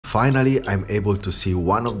Finally, I'm able to see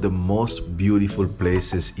one of the most beautiful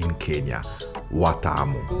places in Kenya,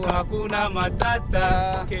 Watamu. Hakuna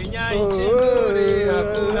matata, Kenya nchi nzuri,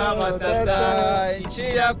 hakuna matata, nchi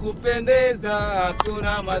ya kupendeza,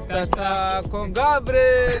 hakuna matata,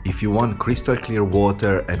 Gabi. If you want crystal clear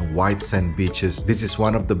water and white sand beaches, this is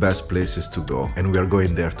one of the best places to go, and we are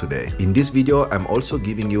going there today. In this video, I'm also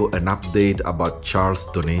giving you an update about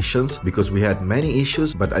Charles' donations because we had many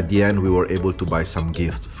issues, but at the end we were able to buy some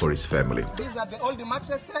gifts for his family. These are the old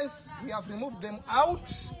mattresses. We have removed them out,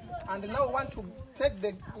 and now we want to take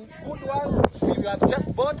the good ones we have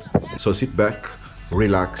just bought. So sit back,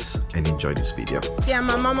 relax, and enjoy this video.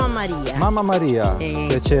 Chiama Mamma Maria. Mamma Maria,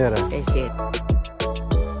 piacere. Piacere.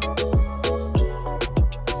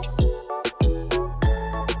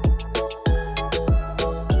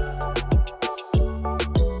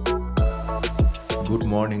 Good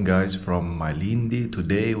morning guys from Malindi.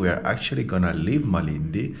 Today we are actually gonna leave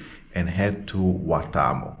Malindi and head to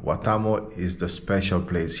Watamu. Watamu is the special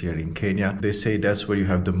place here in Kenya. They say that's where you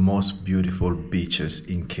have the most beautiful beaches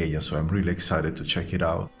in Kenya, so I'm really excited to check it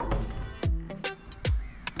out.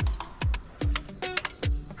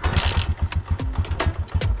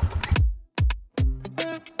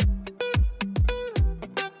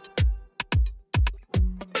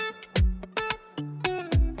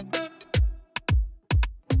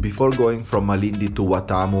 Before going from Malindi to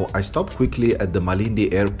Watamu, I stopped quickly at the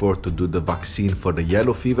Malindi airport to do the vaccine for the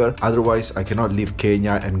yellow fever. Otherwise, I cannot leave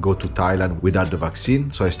Kenya and go to Thailand without the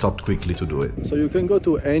vaccine, so I stopped quickly to do it. So you can go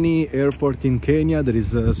to any airport in Kenya. There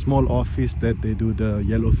is a small office that they do the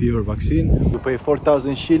yellow fever vaccine. You pay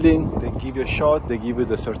 4,000 shilling, they give you a shot, they give you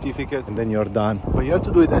the certificate, and then you're done. But you have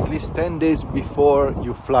to do it at least 10 days before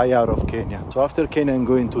you fly out of Kenya. So after Kenya, I'm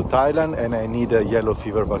going to Thailand and I need a yellow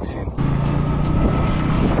fever vaccine.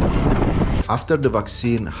 After the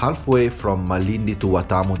vaccine, halfway from Malindi to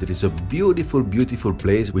Watamu, there is a beautiful, beautiful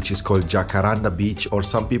place which is called Jacaranda Beach, or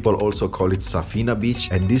some people also call it Safina Beach.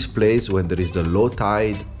 And this place, when there is the low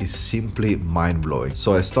tide, is simply mind-blowing.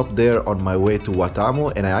 So I stopped there on my way to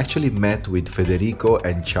Watamu, and I actually met with Federico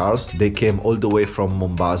and Charles. They came all the way from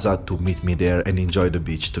Mombasa to meet me there and enjoy the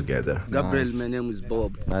beach together. Gabriel, my name is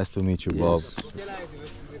Bob. Nice to meet you, Bob.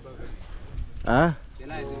 Huh?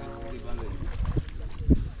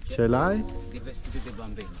 Ce l'hai?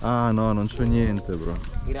 Ah no, non c'ho niente, bro.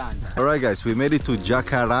 Alright guys, we made it to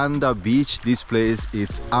Jacaranda Beach. This place,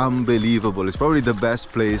 it's unbelievable. It's probably the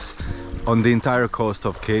best place on the entire coast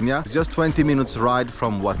of Kenya. It's just 20 minutes ride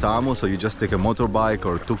from Watamu, so you just take a motorbike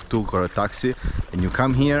or a tuk-tuk or a taxi and you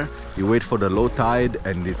come here, you wait for the low tide,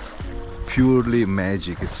 and it's purely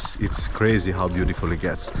magic. It's crazy how beautiful it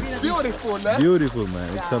gets. It's beautiful, eh? Beautiful,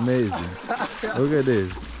 man. It's amazing. Look at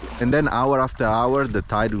this. And then hour after hour, the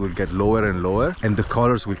tide will get lower and lower, and the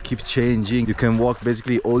colors will keep changing. You can walk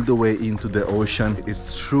basically all the way into the ocean.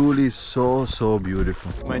 It's truly so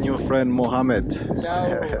beautiful. My new friend Mohammed.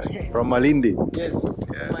 Ciao. From Malindi. Yes.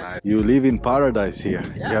 Yeah, nice. You live in paradise here.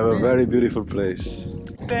 You have a very beautiful place.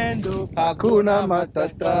 Hakuna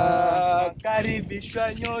matata,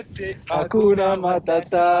 karibishwa nyote. Hakuna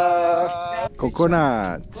matata.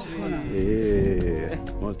 Coconut. Yeah.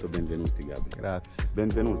 Molto benvenuti Gabi. Grazie.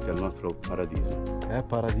 Benvenuti al nostro paradiso. È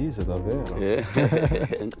paradiso davvero.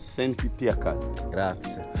 Sentiti a casa.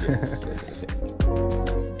 Grazie.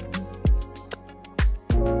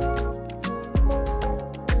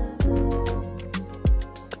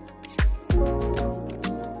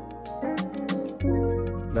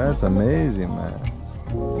 That's amazing, man.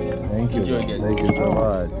 Thank you. Thank you so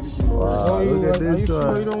much. Wow, look at this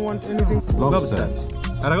one. You don't want anything? Lobster.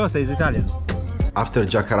 Aragosta is Italian. After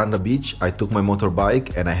Jacaranda Beach, I took my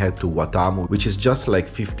motorbike and I head to Watamu, which is just like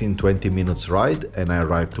 15-20 minutes ride, and I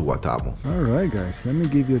arrived to Watamu. Alright guys, let me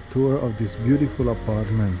give you a tour of this beautiful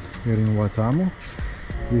apartment here in Watamu.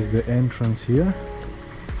 This is the entrance here.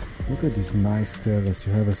 Look at this nice terrace.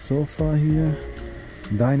 You have a sofa here,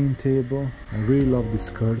 dining table. I really love these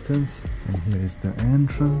curtains. And here is the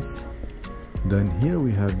entrance. Then here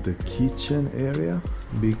we have the kitchen area,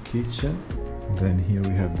 big kitchen. Then here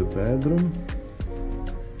we have the bedroom.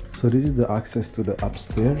 So this is the access to the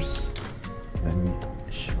upstairs. Let me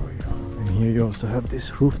show you. And here you also have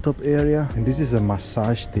this rooftop area, and this is a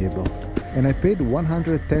massage table. And I paid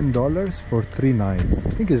 $110 for 3 nights.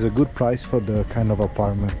 I think it's a good price for the kind of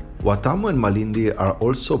apartment. Watamu and Malindi are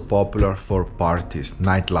also popular for parties,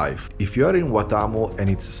 nightlife. If you are in Watamu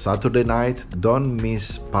and it's Saturday night, don't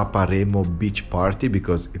miss Paparemo Beach Party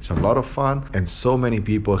because it's a lot of fun and so many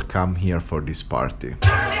people come here for this party.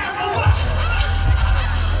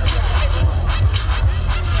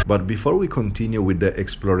 But before we continue with the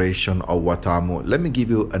exploration of Watamu, let me give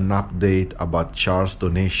you an update about Charles'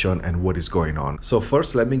 donation and what is going on. So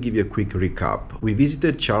first, let me give you a quick recap. We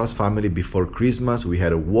visited Charles' family before Christmas. We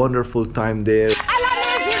had a wonderful time there.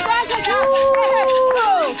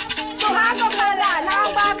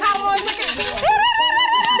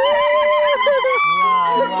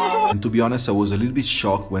 And to be honest, I was a little bit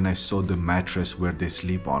shocked when I saw the mattress where they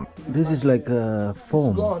sleep on. This is like foam.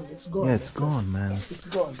 It's gone. It's gone. Yeah, it's gone, man. It's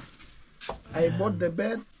gone. I bought the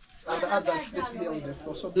bed and the others sleep here on the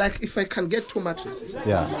floor. So, like, if I can get 2 mattresses,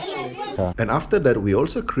 Yeah. And after that, we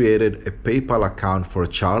also created a PayPal account for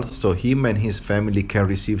Charles, so him and his family can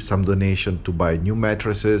receive some donation to buy new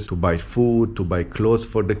mattresses, to buy food, to buy clothes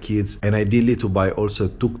for the kids, and ideally to buy also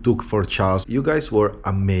tuk-tuk for Charles. You guys were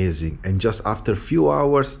amazing, and just after a few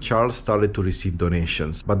hours, Charles started to receive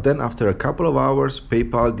donations. But then after a couple of hours,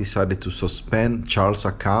 PayPal decided to suspend Charles'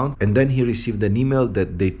 account, and then he received an email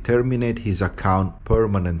that they terminate his account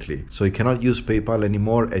permanently. So he cannot use PayPal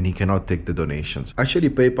anymore and he cannot take the donations. Actually,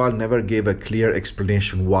 PayPal never gave a clear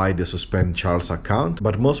explanation why they suspend Charles' account,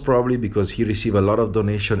 but most probably because he received a lot of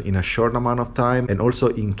donation in a short amount of time, and also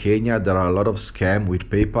in Kenya there are a lot of scams with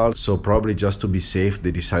PayPal, so probably just to be safe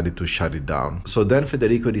they decided to shut it down. So then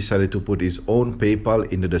Federico decided to put his own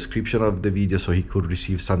PayPal in the description of the video so he could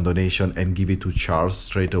receive some donation and give it to Charles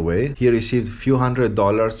straight away. He received a few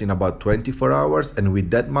 $100s in about 24 hours, and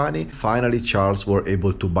with that money finally Charles were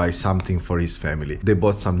able to buy something for his family. They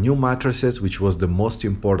bought some new mattresses, which was the most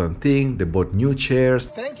important thing. They bought new chairs.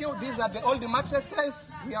 thank you. These are the old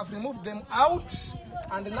mattresses. We have removed them out,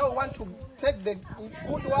 and now we want to take the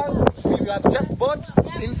good ones we have just bought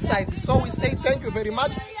inside. So we say thank you very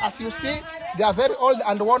much. As you see, they are very old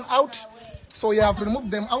and worn out. So we have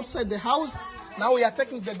removed them outside the house. Now we are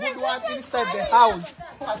taking the good one inside the house.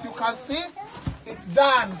 As you can see, it's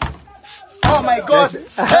done. Oh my God!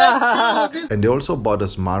 And they also bought a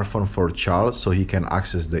smartphone for Charles so he can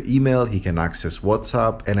access the email, he can access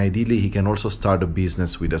WhatsApp, and ideally he can also start a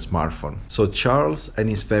business with a smartphone. So Charles and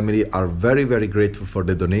his family are very, very grateful for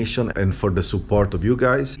the donation and for the support of you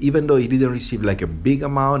guys. Even though he didn't receive like a big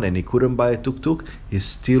amount and he couldn't buy a tuk-tuk, he's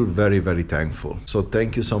still very, very thankful. So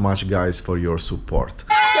thank you so much guys for your support.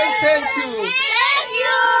 Say thank you.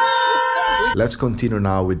 Let's continue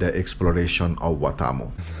now with the exploration of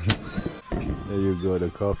Watamu. There you go, the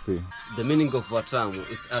coffee. The meaning of Watamu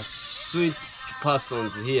is a sweet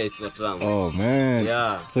persons here is Watamu. Oh man.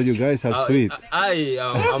 Yeah. So you guys are sweet.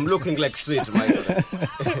 I'm looking like sweet, Michael.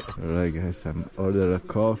 Alright guys, I'm ordered a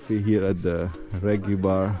coffee here at the reggae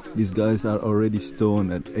bar. These guys are already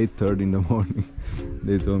stoned at 8:30 in the morning.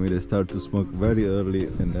 They told me they start to smoke very early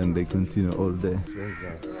and then they continue all day.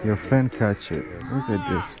 Your friend catch it. Look at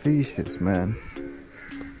these fishes, man.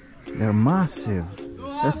 They're massive.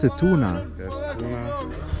 That's a tuna. There's tuna.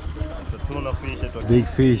 The tuna fish. Big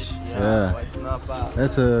fish. Yeah. It's not bad.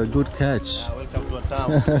 That's a good catch. Welcome to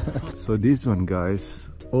Watamu. So this one, guys,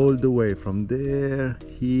 all the way from there,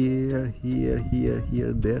 here,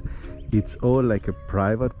 there, it's all like a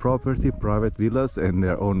private property, private villas, and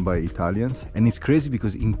they're owned by Italians. And it's crazy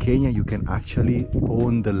because in Kenya you can actually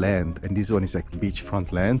own the land, and this one is like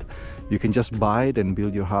beachfront land. You can just buy it and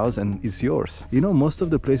build your house and it's yours. You know, most of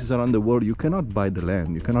the places around the world you cannot buy the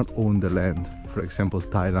land, you cannot own the land. For example,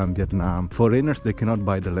 Thailand, Vietnam, foreigners, they cannot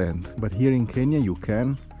buy the land, but here in Kenya you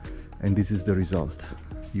can, and this is the result.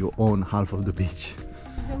 You own half of the beach.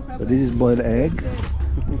 So this is boiled egg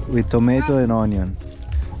with tomato and onion.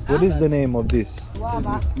 What is the name of this?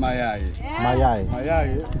 Mayai. Mayai.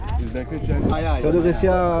 Mayai is the kitchen. Mayai. Credo che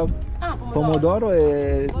sia pomodoro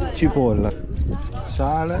e cipolla.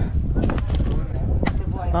 Sale.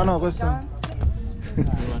 No, questo.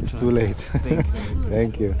 It's too late.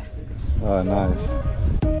 Thank you. Oh, nice.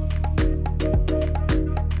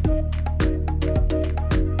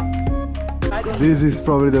 This is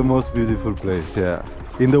probably the most beautiful place, yeah.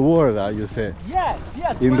 In the world, you say? Yes.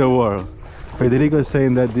 In the world. Federico is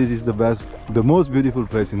saying that this is the most beautiful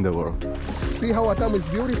place in the world. See how Watamu is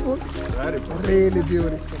beautiful? Really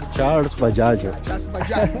beautiful. Charles Bajajo. Charles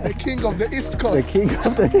Bajaj, the king of the East Coast. The king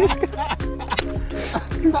of the East Coast.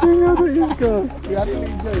 The king of the East Coast. We are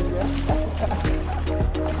really enjoying, yeah?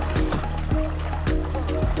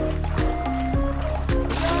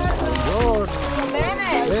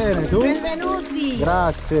 Bene, tu? Benvenuti.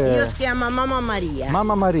 Grazie. Io si chiamo Mamma Maria.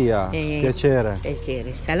 Mamma Maria, piacere.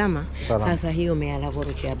 Piacere. Salama? Salama. Sasa io mi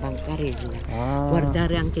lavoro c'è a bancarella. Ah.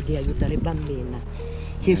 Guardare anche di aiutare bambina.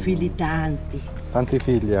 C'è figli tanti. Tanti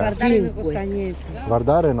figli? Guardare non costa niente.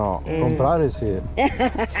 Guardare no, comprare sì.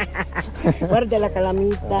 Guarda la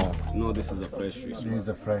calamita. No, this is a fresh fish. This is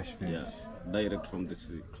a fresh fish. Yeah. direct from the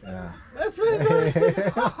sea. Yeah.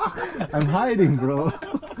 I'm hiding, bro.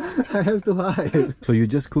 I have to hide. So you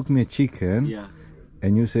just cooked me a chicken. Yeah.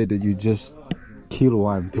 And you said that you just kill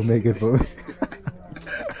one to make it for me.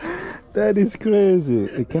 That is crazy.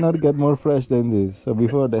 It cannot get more fresh than this. So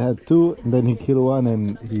before they had two, and then he killed one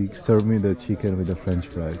and he served me the chicken with the French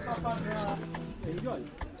fries.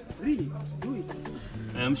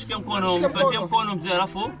 Mshike mkono, mpatie mkono mzee,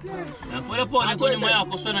 alafu pole pole kwa nyuma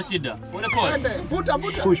yako, sio na shida. Pole pole. Vuta,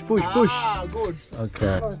 vuta. Push, push, push. Ah, good.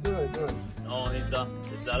 Okay. Oh, he's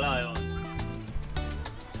the lion.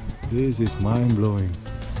 This is mind blowing.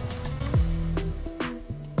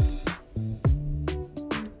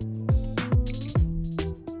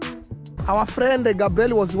 Our friend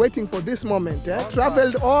Gabriel was waiting for this moment.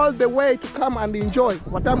 Traveled all the way to come and enjoy.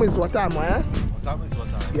 Watamu is Watamu, eh? Watamu is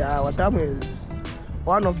Watamu. Yeah, Watamu is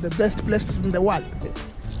one of the best places in the world.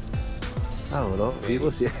 Cavolo, vivo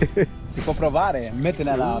sì. Si può provare, mette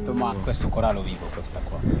nell'auto, ma questo corallo vivo, questa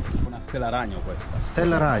qua. Una stella ragno questa.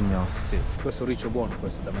 Stella ragno? Sì, questo riccio buono,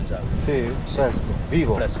 questo da mangiare. Sì, fresco,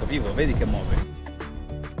 vivo. Fresco, vivo, vedi che muove.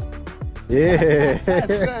 Yeah. That's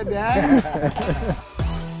good, eh?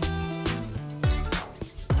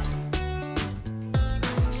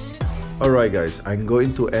 Alright guys, I'm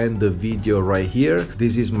going to end the video right here.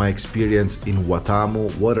 This is my experience in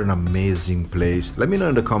Watamu. What an amazing place. Let me know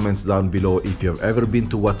in the comments down below if you have ever been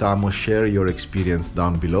to Watamu. Share your experience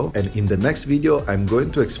down below. And in the next video, I'm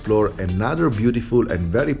going to explore another beautiful and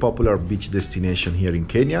very popular beach destination here in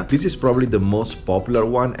Kenya. This is probably the most popular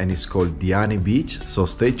one and it's called Diani Beach. So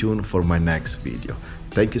stay tuned for my next video.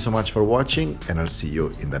 Thank you so much for watching and I'll see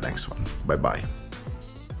you in the next one. Bye bye.